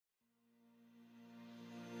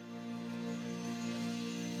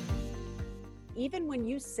even when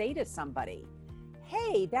you say to somebody,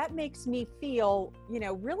 hey, that makes me feel,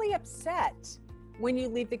 really upset when you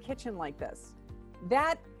leave the kitchen like this.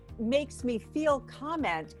 That makes me feel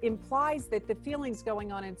comment implies that the feelings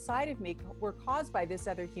going on inside of me were caused by this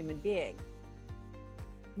other human being,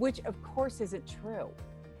 which of course isn't true.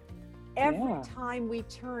 Every time we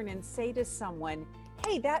turn and say to someone,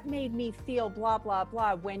 hey, that made me feel blah, blah,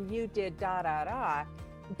 blah when you did da, da, da,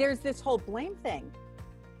 there's this whole blame thing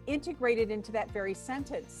integrated into that very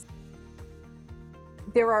sentence.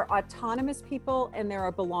 There are autonomous people and there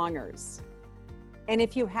are belongers. And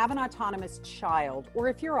if you have an autonomous child, or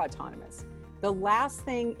if you're autonomous, the last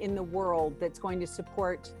thing in the world that's going to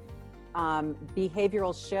support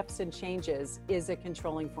behavioral shifts and changes is a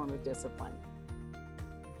controlling form of discipline.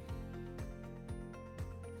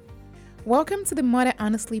 Welcome to the Mother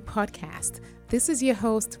Honestly podcast. This is your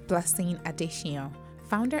host, Blessing Adesina,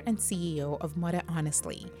 founder and CEO of Mother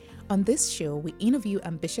Honestly. On this show, we interview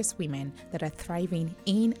ambitious women that are thriving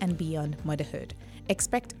in and beyond motherhood.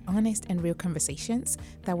 Expect honest and real conversations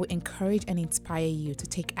that will encourage and inspire you to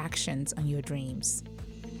take actions on your dreams.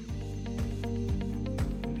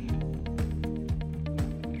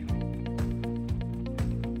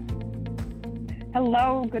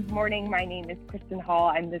 Hello, good morning. My name is Kristen Hall.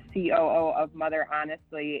 I'm the COO of Mother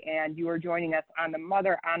Honestly, and you are joining us on the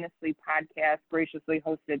Mother Honestly podcast, graciously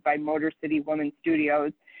hosted by Motor City Women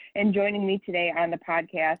Studios. And joining me today on the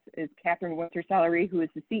podcast is Catherine Winter-Sellery, who is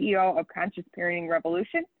the CEO of Conscious Parenting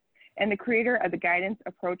Revolution and the creator of the Guidance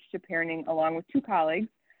Approach to Parenting, along with two colleagues,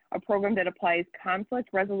 a program that applies conflict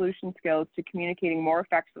resolution skills to communicating more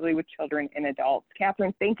effectively with children and adults.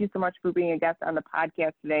 Catherine, thank you so much for being a guest on the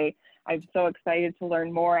podcast today. I'm so excited to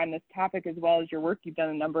learn more on this topic as well as your work. You've done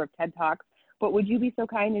a number of TED Talks, but would you be so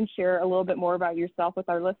kind and share a little bit more about yourself with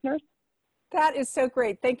our listeners? That is so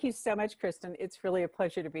great. Thank you so much, Kristen. It's really a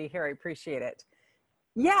pleasure to be here. I appreciate it.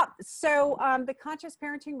 Yeah, so the Conscious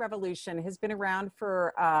Parenting Revolution has been around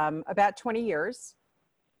for about 20 years.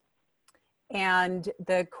 And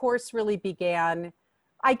the course really began,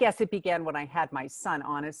 I guess it began when I had my son,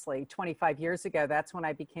 honestly, 25 years ago. That's when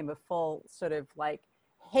I became a full sort of like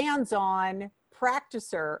hands-on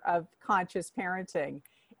practicer of conscious parenting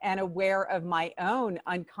and aware of my own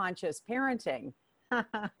unconscious parenting.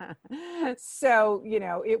 So,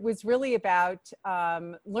 it was really about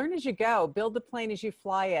learn as you go, build the plane as you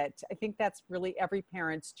fly it. I think that's really every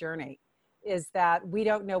parent's journey, is that we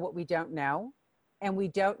don't know what we don't know. And we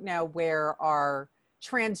don't know where our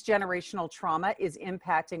transgenerational trauma is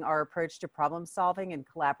impacting our approach to problem solving and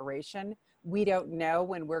collaboration. We don't know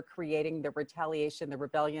when we're creating the retaliation, the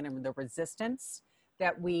rebellion, and the resistance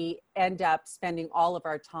that we end up spending all of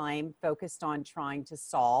our time focused on trying to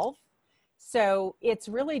solve. So it's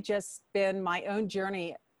really just been my own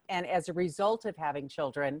journey, and as a result of having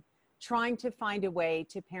children, trying to find a way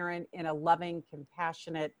to parent in a loving,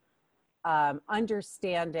 compassionate,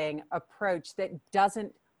 understanding approach that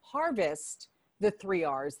doesn't harvest the 3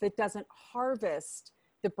 R's, that doesn't harvest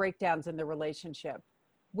the breakdowns in the relationship,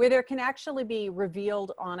 where there can actually be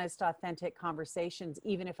revealed, honest, authentic conversations,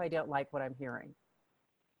 even if I don't like what I'm hearing.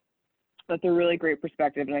 That's a really great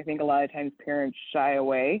perspective. And I think a lot of times parents shy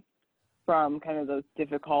away from kind of those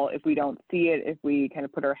difficult, if we don't see it, if we kind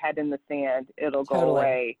of put our head in the sand, it'll go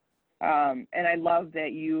away. And I love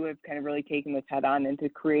that you have kind of really taken this head on and to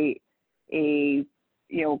create a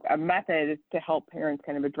method to help parents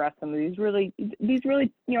kind of address some of these really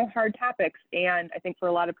hard topics. And I think for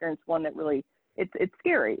a lot of parents, one that really, it's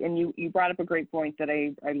scary. And you brought up a great point that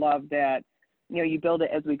I love, that, you build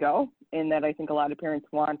it as we go, and that I think a lot of parents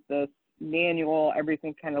want this manual,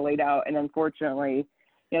 everything kind of laid out. And unfortunately,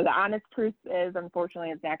 the honest truth is,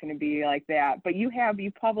 unfortunately, it's not going to be like that. But you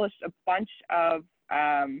published a bunch of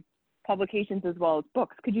publications as well as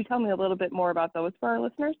books. Could you tell me a little bit more about those for our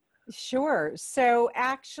listeners? Sure. So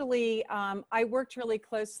actually, I worked really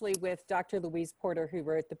closely with Dr. Louise Porter, who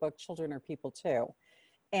wrote the book Children Are People Too.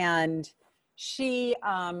 And she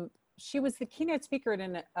was the keynote speaker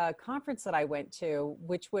at a conference that I went to,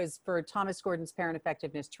 which was for Thomas Gordon's Parent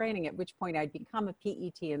Effectiveness Training, at which point I'd become a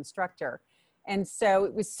PET instructor. And so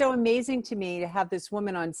it was so amazing to me to have this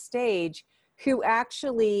woman on stage who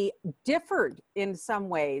actually differed in some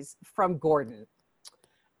ways from Gordon.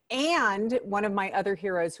 And one of my other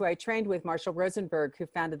heroes who I trained with, Marshall Rosenberg, who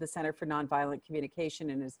founded the Center for Nonviolent Communication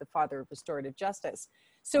and is the father of restorative justice.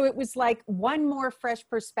 So it was like one more fresh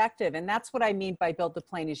perspective. And that's what I mean by build the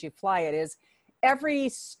plane as you fly it, is every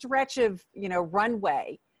stretch of,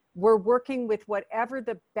 runway, we're working with whatever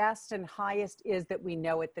the best and highest is that we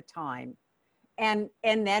know at the time. And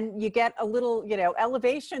then you get a little,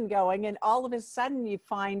 elevation going, and all of a sudden you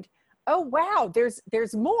find oh, wow,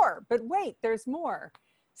 there's more, but wait, there's more.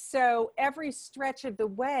 So every stretch of the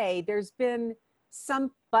way, there's been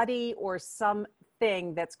somebody or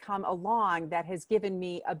something that's come along that has given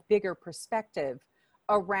me a bigger perspective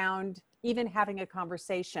around even having a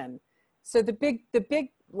conversation. So the big,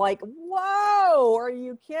 like, whoa, are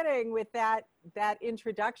you kidding, with that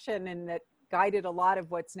introduction, and that guided a lot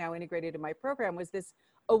of what's now integrated in my program, was this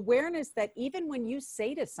awareness that even when you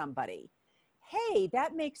say to somebody, hey,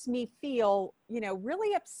 that makes me feel,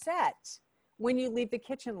 really upset when you leave the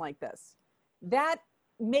kitchen like this, that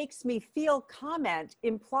makes me feel comment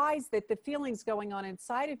implies that the feelings going on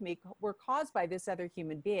inside of me were caused by this other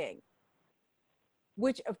human being,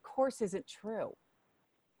 which of course isn't true.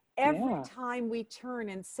 Every time we turn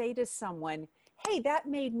and say to someone, hey, that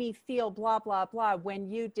made me feel blah, blah, blah when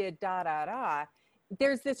you did da, da, da,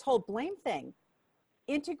 there's this whole blame thing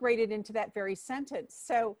integrated into that very sentence.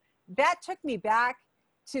 So that took me back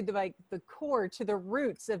to the core, to the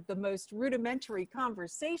roots of the most rudimentary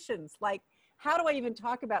conversations. Like, how do I even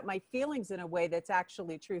talk about my feelings in a way that's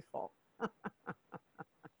actually truthful?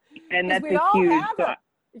 And that's we all huge. have them.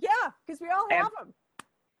 Yeah, because we all have them.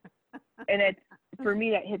 And it's, for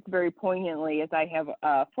me, that hits very poignantly, as I have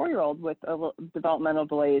a 4-year-old with developmental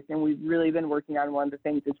delays, and we've really been working on one of the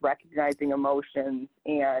things is recognizing emotions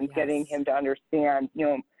and getting him to understand,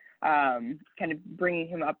 kind of bringing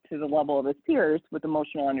him up to the level of his peers with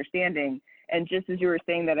emotional understanding. And just as you were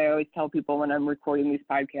saying that, I always tell people when I'm recording these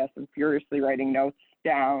podcasts, I'm furiously writing notes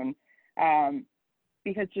down,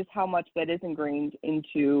 because just how much that is ingrained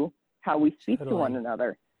into how we speak to one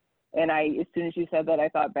another. And as soon as you said that, I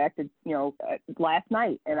thought back to, last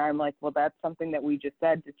night, and I'm like, well, that's something that we just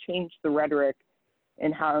said, to change the rhetoric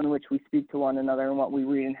and how in which we speak to one another and what we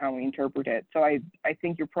read and how we interpret it. So I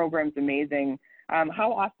think your program's amazing.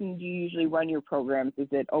 How often do you usually run your programs? Is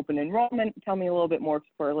it open enrollment? Tell me a little bit more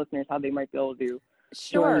for our listeners how they might be able to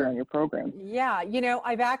join you on your program. Yeah,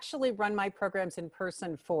 I've actually run my programs in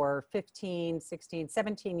person for 15, 16,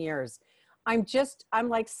 17 years. I'm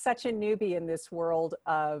like such a newbie in this world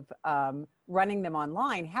of running them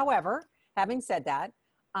online. However, having said that,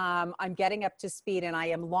 I'm getting up to speed, and I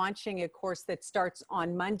am launching a course that starts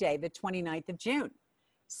on Monday, the 29th of June.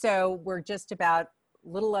 So we're just about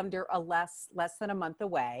little under less than a month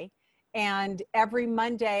away. And every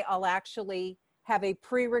Monday, I'll actually have a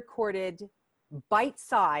pre-recorded,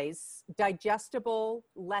 bite-size, digestible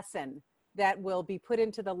lesson that will be put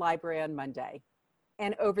into the library on Monday.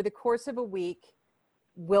 And over the course of a week,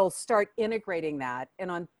 we'll start integrating that. And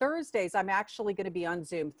on Thursdays, I'm actually going to be on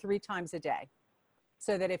Zoom 3 times a day.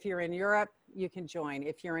 So that if you're in Europe, you can join.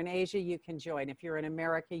 If you're in Asia, you can join. If you're in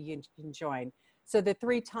America, you can join. So the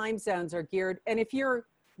 3 time zones are geared. And if you're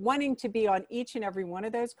wanting to be on each and every one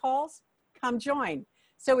of those calls, come join.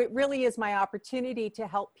 So it really is my opportunity to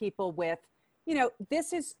help people with,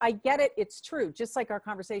 I get it, it's true. Just like our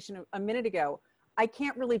conversation a minute ago, I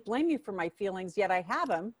can't really blame you for my feelings, yet I have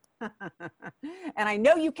them. And I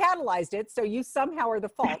know you catalyzed it, so you somehow are the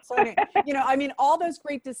fault. So, all those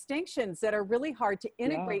great distinctions that are really hard to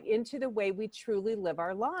integrate into the way we truly live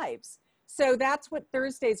our lives. So that's what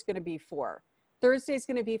Thursday is going to be for. Thursday is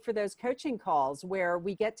going to be for those coaching calls where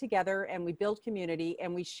we get together and we build community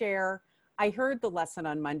and we share. I heard the lesson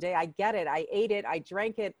on Monday. I get it. I ate it. I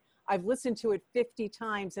drank it. I've listened to it 50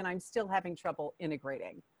 times and I'm still having trouble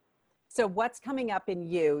integrating. So what's coming up in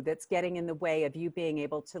you that's getting in the way of you being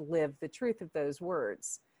able to live the truth of those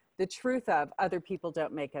words? The truth of other people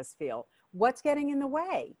don't make us feel. What's getting in the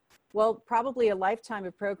way? Well, probably a lifetime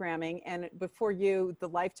of programming, and before you, the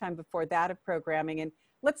lifetime before that of programming. And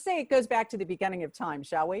let's say it goes back to the beginning of time,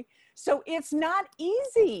 shall we? So it's not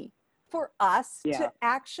easy for us to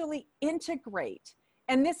actually integrate.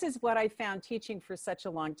 And this is what I found teaching for such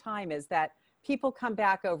a long time, is that people come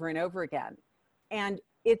back over and over again. And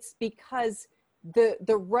it's because the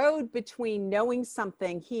road between knowing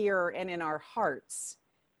something here and in our hearts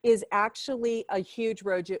is actually a huge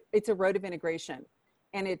road. It's a road of integration.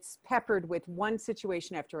 And it's peppered with one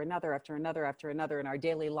situation after another, after another, after another in our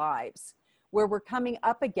daily lives, where we're coming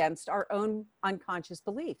up against our own unconscious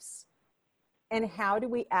beliefs. And how do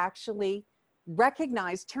we actually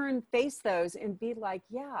recognize, face those and be like,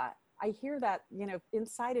 yeah, I hear that,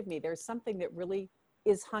 inside of me, there's something that really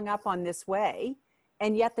is hung up on this way.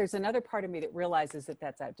 And yet there's another part of me that realizes that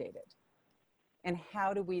that's outdated. And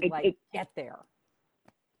how do we get there?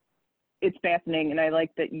 It's fascinating. And I like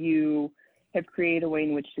that you have created a way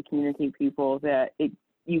in which to communicate people that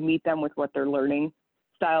you meet them with what their learning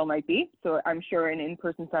style might be. So I'm sure an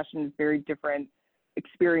in-person session is very different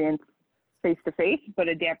experience face-to-face, but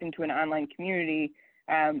adapting to an online community,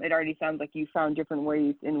 it already sounds like you found different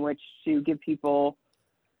ways in which to give people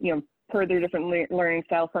per their different learning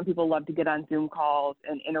styles. Some people love to get on Zoom calls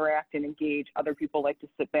and interact and engage. Other people like to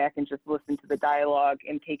sit back and just listen to the dialogue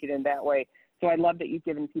and take it in that way. So I love that you've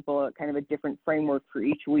given people kind of a different framework for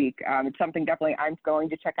each week. It's something definitely I'm going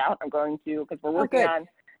to check out. I'm going to, because we're working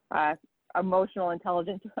on emotional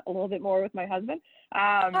intelligence a little bit more with my husband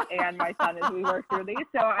and my son as we work through these.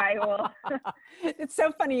 So I will. It's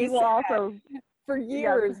so funny. You will also, for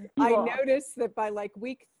years, yeah, I noticed that by like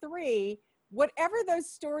week 3, whatever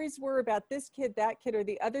those stories were about this kid, that kid, or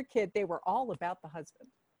the other kid, they were all about the husband.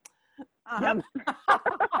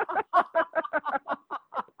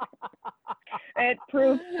 It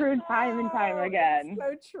proved time and time again.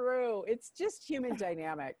 It's so true. It's just human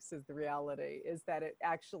dynamics is the reality, is that it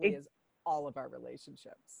actually is all of our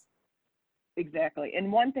relationships. Exactly.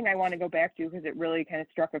 And one thing I want to go back to, because it really kind of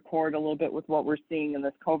struck a chord a little bit with what we're seeing in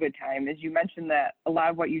this COVID time, is you mentioned that a lot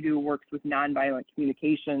of what you do works with nonviolent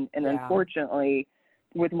communication. And unfortunately,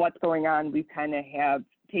 with what's going on, we kind of have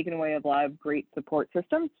taken away a lot of great support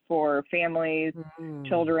systems for families,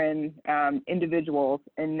 children, individuals.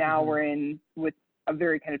 And now we're in with a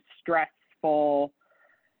very kind of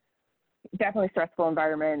definitely stressful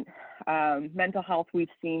environment. Mental health we've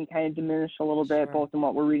seen kind of diminish a little bit, both in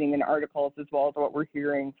what we're reading in articles as well as what we're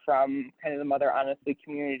hearing from kind of the Mother Honestly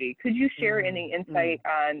community. Could you share any insight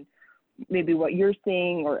on maybe what you're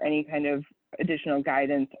seeing, or any kind of additional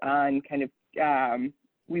guidance on kind of,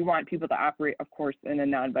 we want people to operate, of course, in a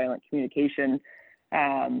nonviolent communication.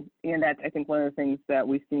 And that's, I think, one of the things that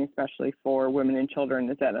we've seen, especially for women and children,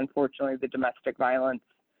 is that unfortunately the domestic violence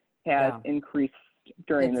has increased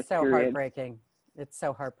during this period. It's so heartbreaking. It's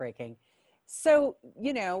so heartbreaking. So,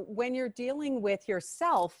 when you're dealing with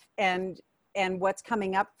yourself and what's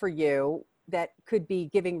coming up for you that could be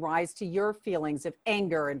giving rise to your feelings of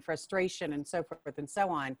anger and frustration and so forth and so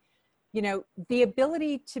on, the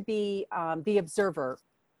ability to be the observer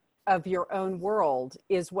of your own world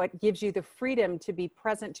is what gives you the freedom to be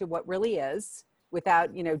present to what really is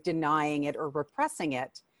without, denying it or repressing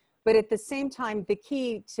it. But at the same time, the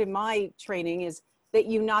key to my training is that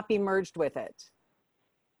you not be merged with it.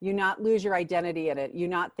 You not lose your identity in it. You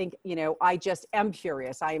not think, I just am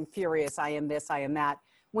furious. I am furious. I am this, I am that.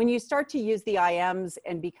 When you start to use the I ams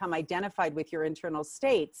and become identified with your internal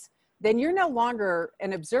states, then you're no longer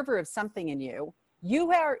an observer of something in you.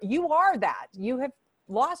 You are that. You have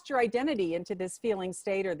lost your identity into this feeling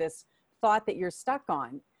state or this thought that you're stuck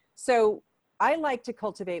on. So I like to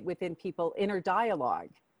cultivate within people inner dialogue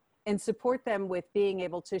and support them with being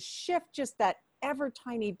able to shift just that ever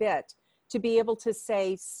tiny bit to be able to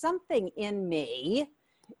say something in me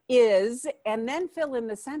is, and then fill in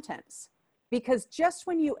the sentence. Because just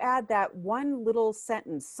when you add that one little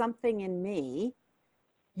sentence, something in me,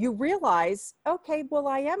 you realize, okay, well,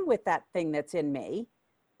 I am with that thing that's in me.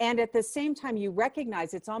 And at the same time, you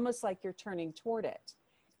recognize it's almost like you're turning toward it.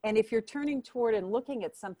 And if you're turning toward and looking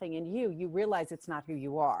at something in you, you realize it's not who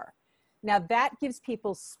you are. Now that gives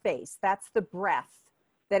people space. That's the breath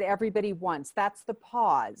that everybody wants. That's the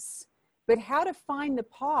pause. But how to find the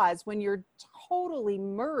pause when you're totally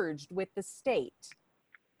merged with the state?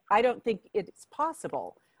 I don't think it's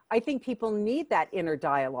possible. I think people need that inner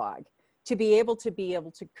dialogue to be able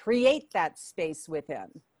to create that space within.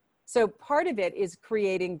 So part of it is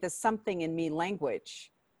creating the something in me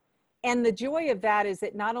language. And the joy of that is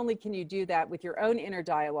that not only can you do that with your own inner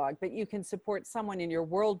dialogue, but you can support someone in your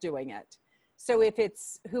world doing it. So if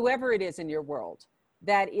it's whoever it is in your world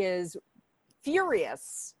that is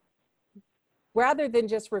furious, rather than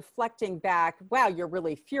just reflecting back, wow, you're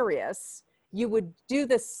really furious, you would do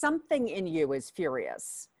the something in you is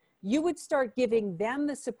furious. You would start giving them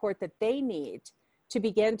the support that they need to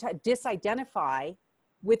begin to disidentify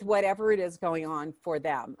with whatever it is going on for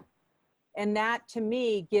them. And that, to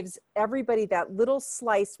me, gives everybody that little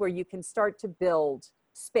slice where you can start to build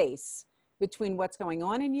space between what's going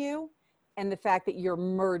on in you and the fact that you're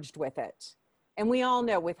merged with it. And we all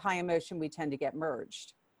know with high emotion, we tend to get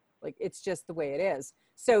merged. Like, it's just the way it is.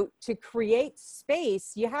 So to create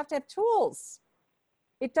space, you have to have tools.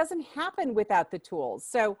 It doesn't happen without the tools.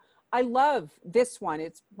 So I love this one.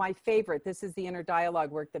 It's my favorite. This is the inner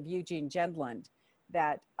dialogue work of Eugene Gendland,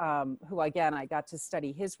 that who, again, I got to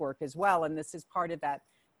study his work as well. And this is part of that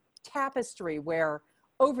tapestry where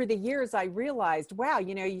over the years I realized, wow,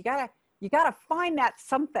 you gotta find that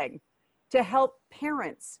something to help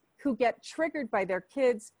parents who get triggered by their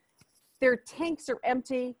kids. Their tanks are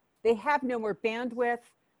empty. They have no more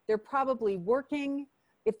bandwidth. They're probably working.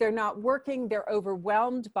 If they're not working, they're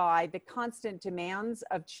overwhelmed by the constant demands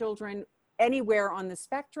of children anywhere on the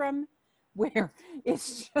spectrum, where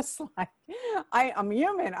it's just like, I'm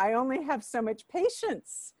human. I only have so much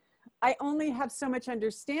patience. I only have so much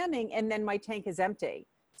understanding, and then my tank is empty.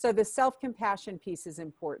 So the self-compassion piece is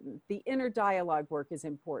important. The inner dialogue work is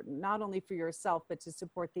important, not only for yourself, but to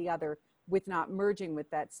support the other with not merging with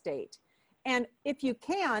that state. And if you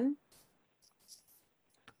can,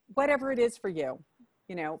 whatever it is for you,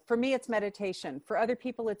 you know, for me, it's meditation. For other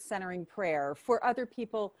people, it's centering prayer. For other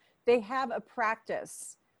people, they have a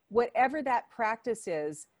practice, whatever that practice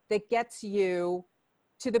is, that gets you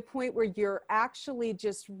to the point where you're actually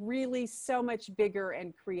just really so much bigger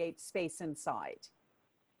and create space inside.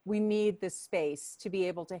 We need the space to be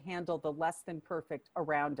able to handle the less than perfect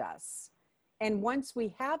around us. And once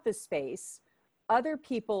we have the space, other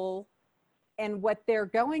people and what they're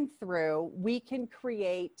going through, we can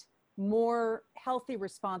create more healthy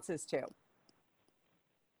responses to.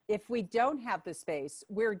 If we don't have the space,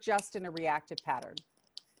 we're just in a reactive pattern.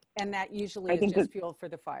 And that usually is just fuel for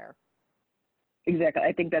the fire. Exactly.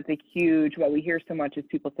 I think that's a huge, what we hear so much is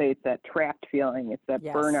people say it's that trapped feeling. It's that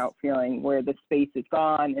burnout feeling where the space is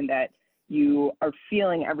gone and that you are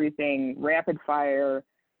feeling everything rapid fire,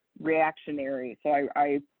 reactionary. So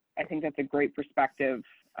I think that's a great perspective.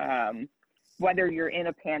 Whether you're in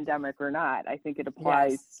a pandemic or not, I think it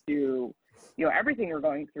applies to, you know, everything we're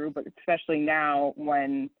going through, but especially now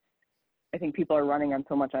when I think people are running on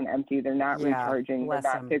so much on empty, they're not recharging, they're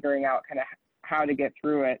not figuring out kind of how to get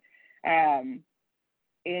through it.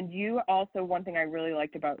 And you also, one thing I really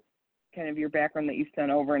liked about kind of your background that you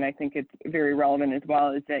sent over, and I think it's very relevant as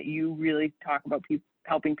well, is that you really talk about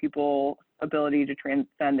helping people ability to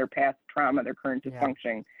transcend their past trauma, their current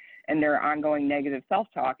dysfunction, and their ongoing negative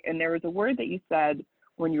self-talk. And there was a word that you said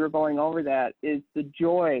when you were going over that is the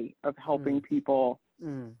joy of helping people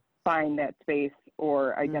find that space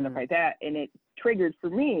or identify that. And it triggered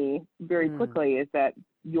for me very quickly is that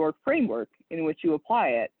your framework in which you apply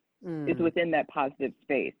it is within that positive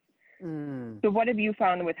space. So what have you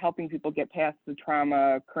found with helping people get past the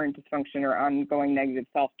trauma, current dysfunction, or ongoing negative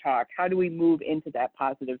self-talk? How do we move into that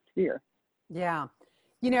positive sphere? Yeah.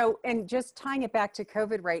 You know, and just tying it back to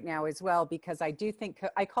COVID right now as well, because I do think,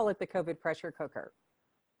 I call it the COVID pressure cooker.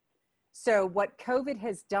 So what COVID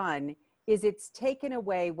has done is it's taken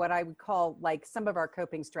away what I would call like some of our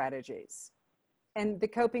coping strategies. And the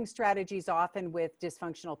coping strategies often with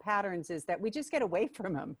dysfunctional patterns is that we just get away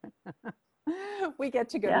from them. We get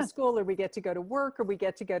to go to school, or we get to go to work, or we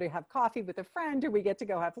get to go to have coffee with a friend, or we get to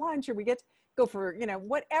go have lunch, or we get to go for, you know,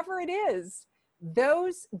 whatever it is.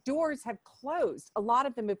 Those doors have closed. A lot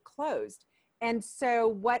of them have closed. And so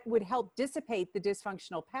what would help dissipate the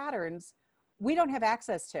dysfunctional patterns, we don't have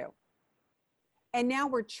access to. And now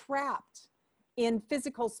we're trapped in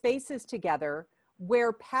physical spaces together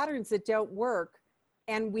where patterns that don't work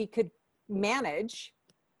and we could manage,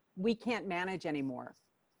 we can't manage anymore.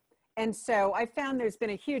 And so I found there's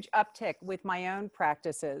been a huge uptick with my own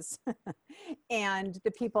practices and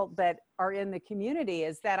the people that are in the community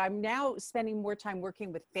is that I'm now spending more time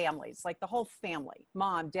working with families, like the whole family,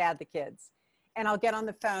 mom, dad, the kids. And I'll get on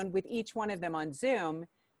the phone with each one of them on Zoom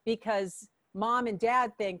because mom and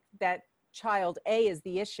dad think that child A is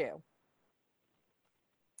the issue.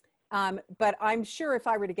 But I'm sure if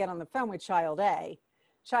I were to get on the phone with child A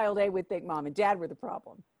would think mom and dad were the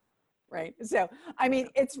problem, right? So, I mean,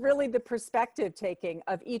 it's really the perspective taking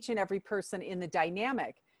of each and every person in the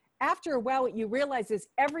dynamic. After a while, what you realize is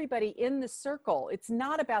everybody in the circle, it's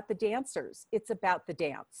not about the dancers, it's about the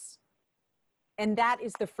dance. And that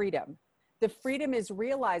is the freedom. The freedom is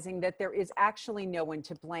realizing that there is actually no one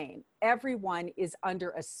to blame. Everyone is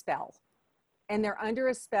under a spell. And they're under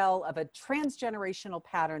a spell of a transgenerational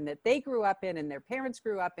pattern that they grew up in and their parents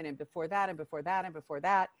grew up in and before that and before that and before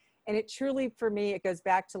that. And it truly, for me, it goes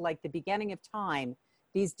back to like the beginning of time.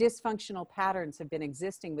 These dysfunctional patterns have been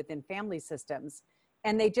existing within family systems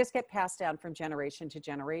and they just get passed down from generation to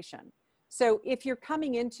generation. So if you're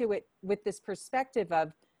coming into it with this perspective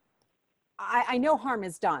of, I know harm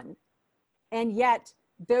is done, and yet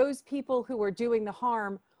those people who are doing the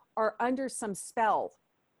harm are under some spell.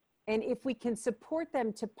 And if we can support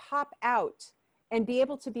them to pop out and be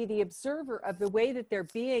able to be the observer of the way that they're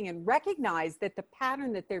being and recognize that the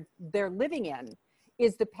pattern that they're living in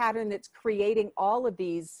is the pattern that's creating all of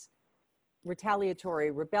these retaliatory,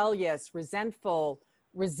 rebellious, resentful,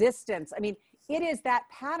 resistance. I mean, it is that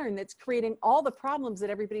pattern that's creating all the problems that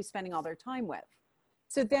everybody's spending all their time with.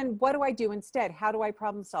 So then what do I do instead? How do I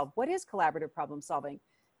problem solve? What is collaborative problem solving?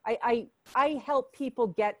 I help people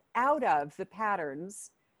get out of the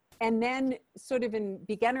patterns and then sort of in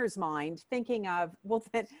beginner's mind thinking of, well,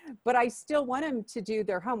 then, but I still want them to do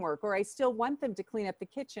their homework, or I still want them to clean up the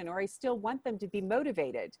kitchen, or I still want them to be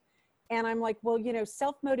motivated. And I'm like, well, you know,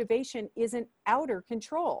 self-motivation isn't outer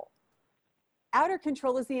control. outer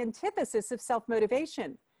control is the antithesis of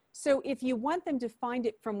self-motivation. So if you want them to find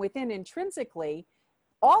it from within intrinsically,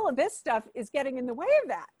 all of this stuff is getting in the way of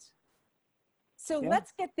that. So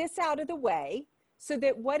let's get this out of the way so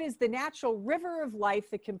that what is the natural river of life,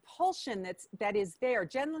 the compulsion that is there.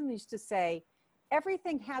 Jen used to say,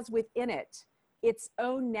 everything has within it its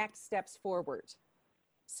own next steps forward.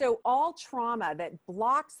 So all trauma that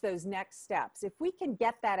blocks those next steps, if we can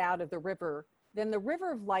get that out of the river, then the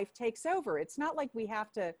river of life takes over. It's not like we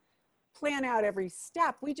have to plan out every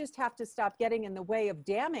step. We just have to stop getting in the way of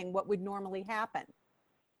damming what would normally happen.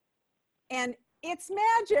 And it's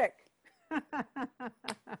magic.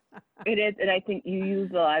 It is. And I think you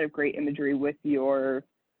use a lot of great imagery with your,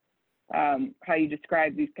 how you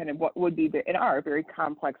describe these kind of what would be and are very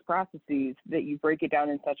complex processes, that you break it down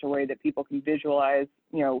in such a way that people can visualize,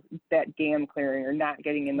 that dam clearing or not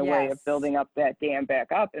getting in the way of building up that dam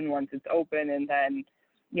back up. And once it's open, and then,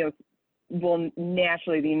 will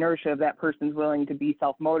naturally the inertia of that person's willing to be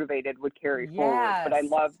self-motivated would carry forward. But I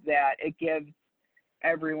love that it gives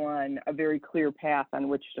everyone a very clear path on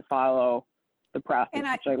which to follow the process, and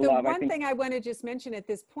which I the love. One thing I want to just mention at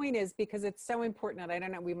this point is, because it's so important, and I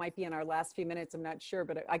don't know, we might be in our last few minutes, I'm not sure,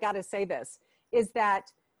 but I got to say this, is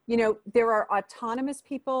that, there are autonomous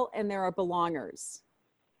people and there are belongers.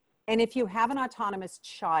 And if you have an autonomous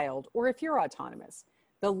child, or if you're autonomous,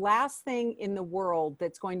 the last thing in the world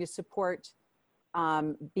that's going to support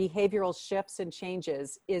behavioral shifts and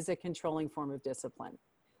changes is a controlling form of discipline.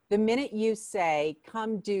 The minute you say,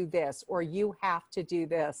 come do this, or you have to do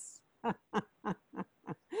this,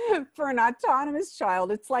 for an autonomous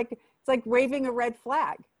child, it's like waving a red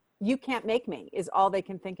flag. You can't make me is all they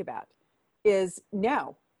can think about, is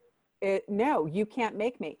no, you can't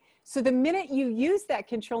make me. So the minute you use that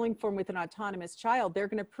controlling form with an autonomous child, they're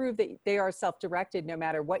going to prove that they are self-directed no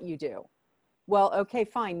matter what you do. Well, okay,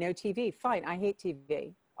 fine, no TV. Fine, I hate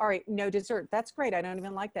TV. All right, no dessert. That's great. I don't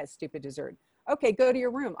even like that stupid dessert. Okay, go to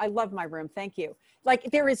your room. I love my room. Thank you. Like,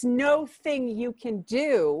 there is no thing you can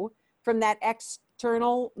do from that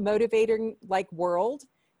external motivating world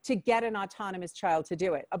to get an autonomous child to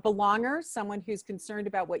do it. A belonger, someone who's concerned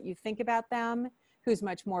about what you think about them, who's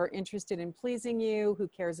much more interested in pleasing you, who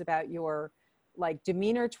cares about your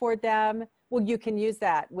demeanor toward them. Well, you can use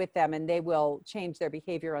that with them and they will change their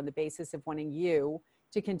behavior on the basis of wanting you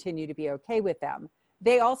to continue to be okay with them.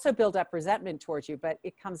 They also build up resentment towards you, but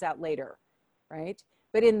it comes out later, right?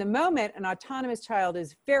 But in the moment, an autonomous child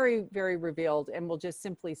is very, very revealed and will just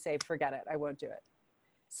simply say, forget it, I won't do it.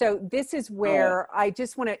 So this is where I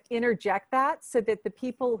just want to interject that so that the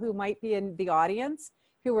people who might be in the audience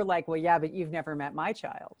who were like, well, yeah, but you've never met my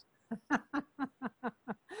child.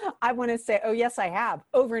 I want to say, oh, yes, I have,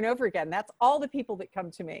 over and over again. That's all the people that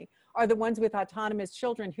come to me are the ones with autonomous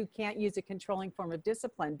children who can't use a controlling form of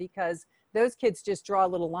discipline, because those kids just draw a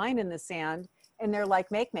little line in the sand and they're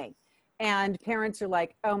like, make me. And parents are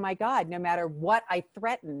like, oh my God, no matter what I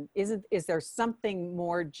threaten, is there something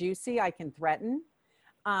more juicy I can threaten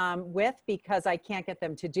with, because I can't get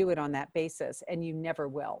them to do it on that basis, and you never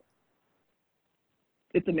will.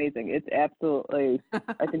 It's amazing. It's absolutely,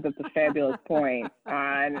 I think that's a fabulous point.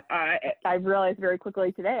 And I've realized very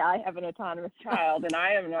quickly today, I have an autonomous child and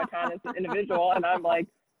I am an autonomous individual, and I'm like,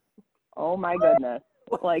 oh my goodness.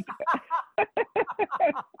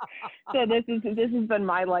 So this has been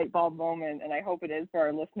my light bulb moment, and I hope it is for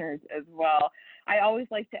our listeners as well. I always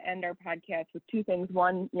like to end our podcast with two things.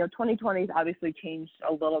 One, 2020 has obviously changed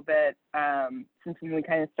a little bit since when we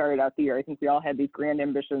kind of started out the year. I think we all had these grand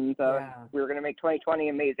ambitions of we were going to make 2020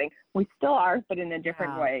 amazing. We still are, but in a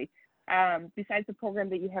different way. Besides the program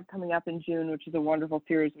that you have coming up in June, which is a wonderful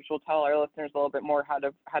series, which will tell our listeners a little bit more how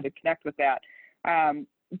to connect with that.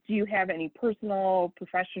 Do you have any personal,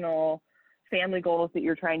 professional, family goals that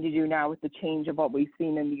you're trying to do now with the change of what we've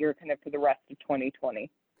seen in the year kind of for the rest of 2020?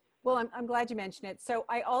 Well, I'm glad you mentioned it. So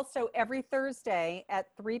I also, every Thursday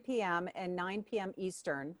at 3 p.m. and 9 p.m.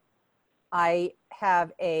 Eastern, I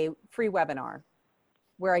have a free webinar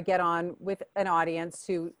where I get on with an audience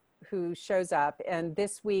who shows up. And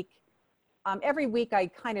this week, every week I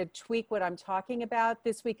kind of tweak what I'm talking about.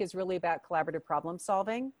 This week is really about collaborative problem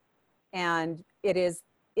solving. And it is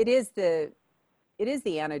the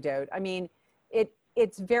antidote. I mean,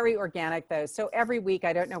 it's very organic though. So every week,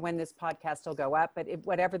 I don't know when this podcast will go up, but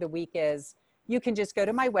whatever the week is, you can just go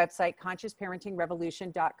to my website,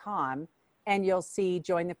 consciousparentingrevolution.com, and you'll see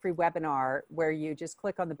join the free webinar, where you just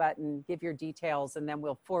click on the button, give your details, and then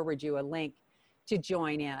we'll forward you a link to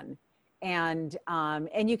join in. And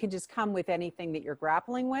you can just come with anything that you're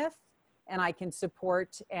grappling with, and I can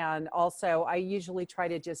support. And also I usually try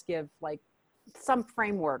to just give some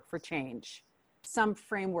framework for change. some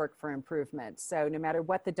framework for improvement. So no matter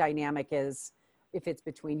what the dynamic is, if it's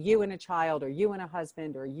between you and a child, or you and a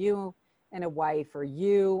husband, or you and a wife, or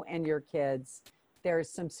you and your kids, there's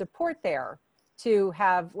some support there to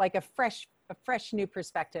have like a fresh new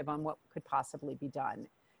perspective on what could possibly be done.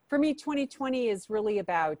 For me, 2020 is really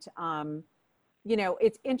about,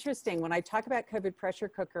 it's interesting when I talk about COVID pressure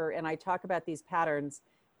cooker and I talk about these patterns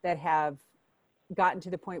that have gotten to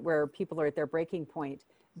the point where people are at their breaking point.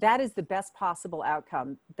 That is the best possible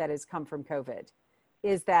outcome that has come from COVID,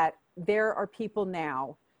 is that there are people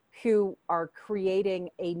now who are creating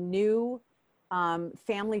a new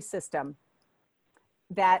family system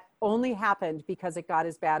that only happened because it got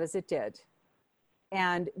as bad as it did.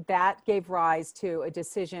 And that gave rise to a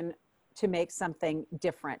decision to make something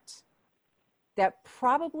different that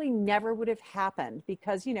probably never would have happened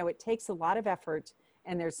because, it takes a lot of effort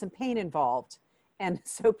and there's some pain involved. And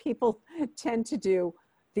so people tend to do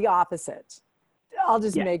the opposite. I'll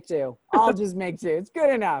just make do. I'll just make do. It's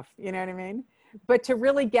good enough. You know what I mean? But to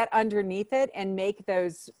really get underneath it and make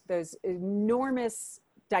those enormous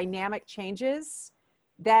dynamic changes,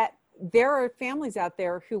 that there are families out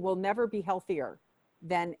there who will never be healthier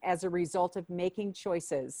than as a result of making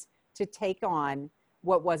choices to take on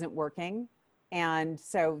what wasn't working. And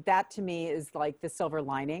so that to me is like the silver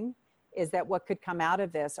lining, is that what could come out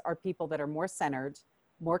of this are people that are more centered,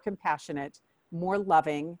 more compassionate, more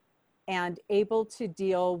loving, and able to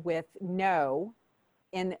deal with no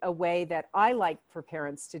in a way that I like for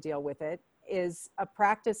parents to deal with it, is a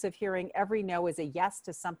practice of hearing every no as a yes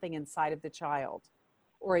to something inside of the child,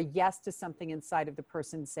 or a yes to something inside of the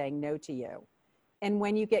person saying no to you. And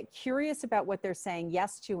when you get curious about what they're saying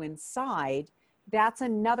yes to inside, that's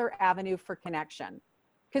another avenue for connection.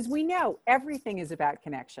 Because we know everything is about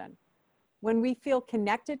connection. When we feel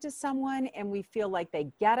connected to someone and we feel like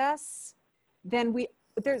they get us, then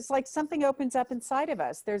there's like something opens up inside of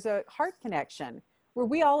us. There's a heart connection where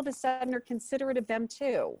we all of a sudden are considerate of them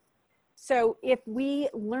too. So if we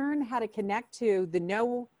learn how to connect to the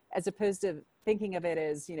no, as opposed to thinking of it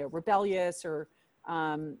as, rebellious or,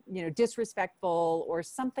 disrespectful or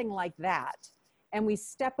something like that, and we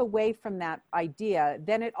step away from that idea,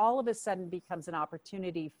 then it all of a sudden becomes an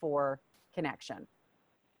opportunity for connection.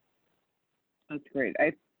 That's great.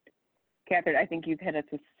 Catherine, I think you've hit us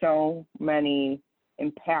with so many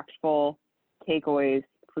impactful takeaways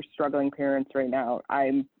for struggling parents right now.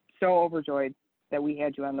 I'm so overjoyed that we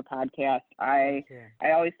had you on the podcast. I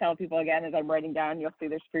always tell people, again, as I'm writing down, you'll see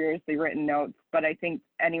there's furiously written notes, but I think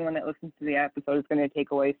anyone that listens to the episode is going to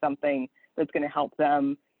take away something that's going to help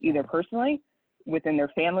them either personally, within their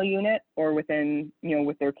family unit, or within,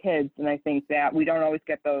 with their kids. And I think that we don't always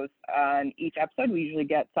get those on each episode. We usually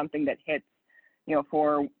get something that hits,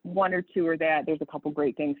 for one or two or that. There's a couple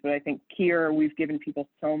great things, but I think here we've given people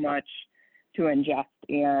so much to ingest,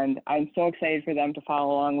 and I'm so excited for them to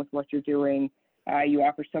follow along with what you're doing. You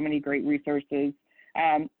offer so many great resources.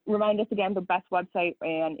 Remind us again the best website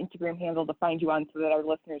and Instagram handle to find you on so that our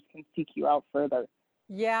listeners can seek you out further.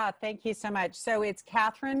 Yeah, thank you so much. So it's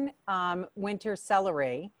Catherine Winter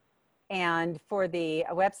Celery. And for the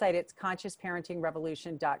website, it's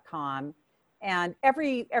consciousparentingrevolution.com. And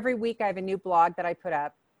every week I have a new blog that I put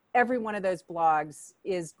up. Every one of those blogs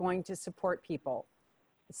is going to support people.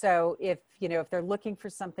 So if they're looking for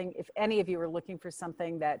something, if any of you are looking for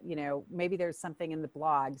something that, maybe there's something in the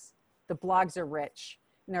blogs are rich.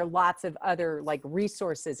 And there are lots of other like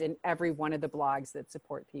resources in every one of the blogs that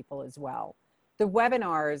support people as well. The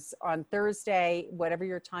webinars on Thursday, whatever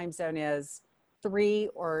your time zone is, 3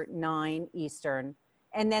 or 9 Eastern.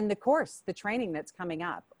 And then the course, the training that's coming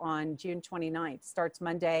up on June 29th, starts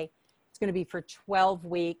Monday. It's going to be for 12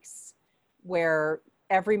 weeks, where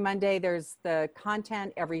every Monday there's the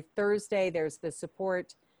content, every Thursday there's the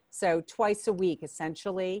support. So twice a week,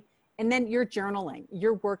 essentially. And then you're journaling,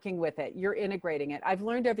 you're working with it, you're integrating it. I've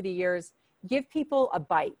learned over the years, give people a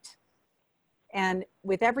bite. And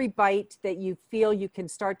with every bite that you feel you can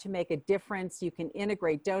start to make a difference, you can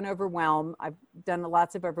integrate, don't overwhelm. I've done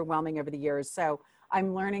lots of overwhelming over the years. So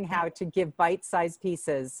I'm learning how to give bite-sized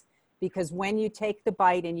pieces, because when you take the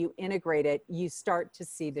bite and you integrate it, you start to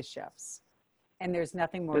see the shifts. And there's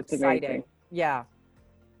nothing more exciting. Amazing. Yeah.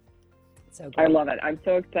 So I love it. I'm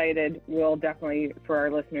so excited. We'll definitely, for our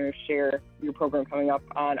listeners, share your program coming up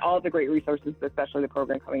on all of the great resources, especially the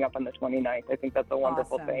program coming up on the 29th. I think that's a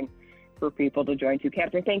wonderful thing for people to join too.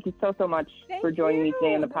 Catherine, thank you so much for joining me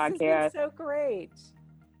today on the podcast. This has been so great.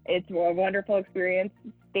 It's a wonderful experience.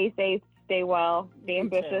 Stay safe, stay well, stay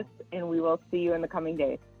ambitious, and we will see you in the coming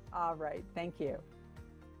days. All right. Thank you.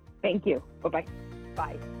 Thank you. Bye-bye.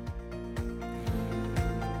 Bye.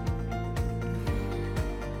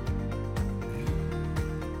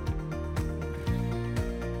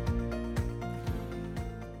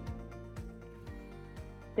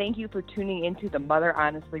 Thank you for tuning into the Mother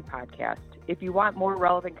Honestly podcast. If you want more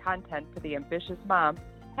relevant content for the ambitious mom,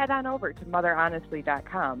 head on over to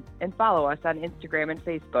motherhonestly.com and follow us on Instagram and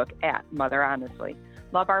Facebook at Mother Honestly.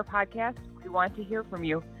 Love our podcast? We want to hear from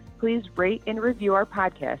you. Please rate and review our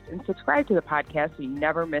podcast and subscribe to the podcast so you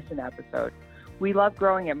never miss an episode. We love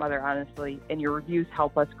growing at Mother Honestly, and your reviews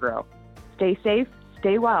help us grow. Stay safe,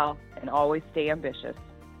 stay well, and always stay ambitious.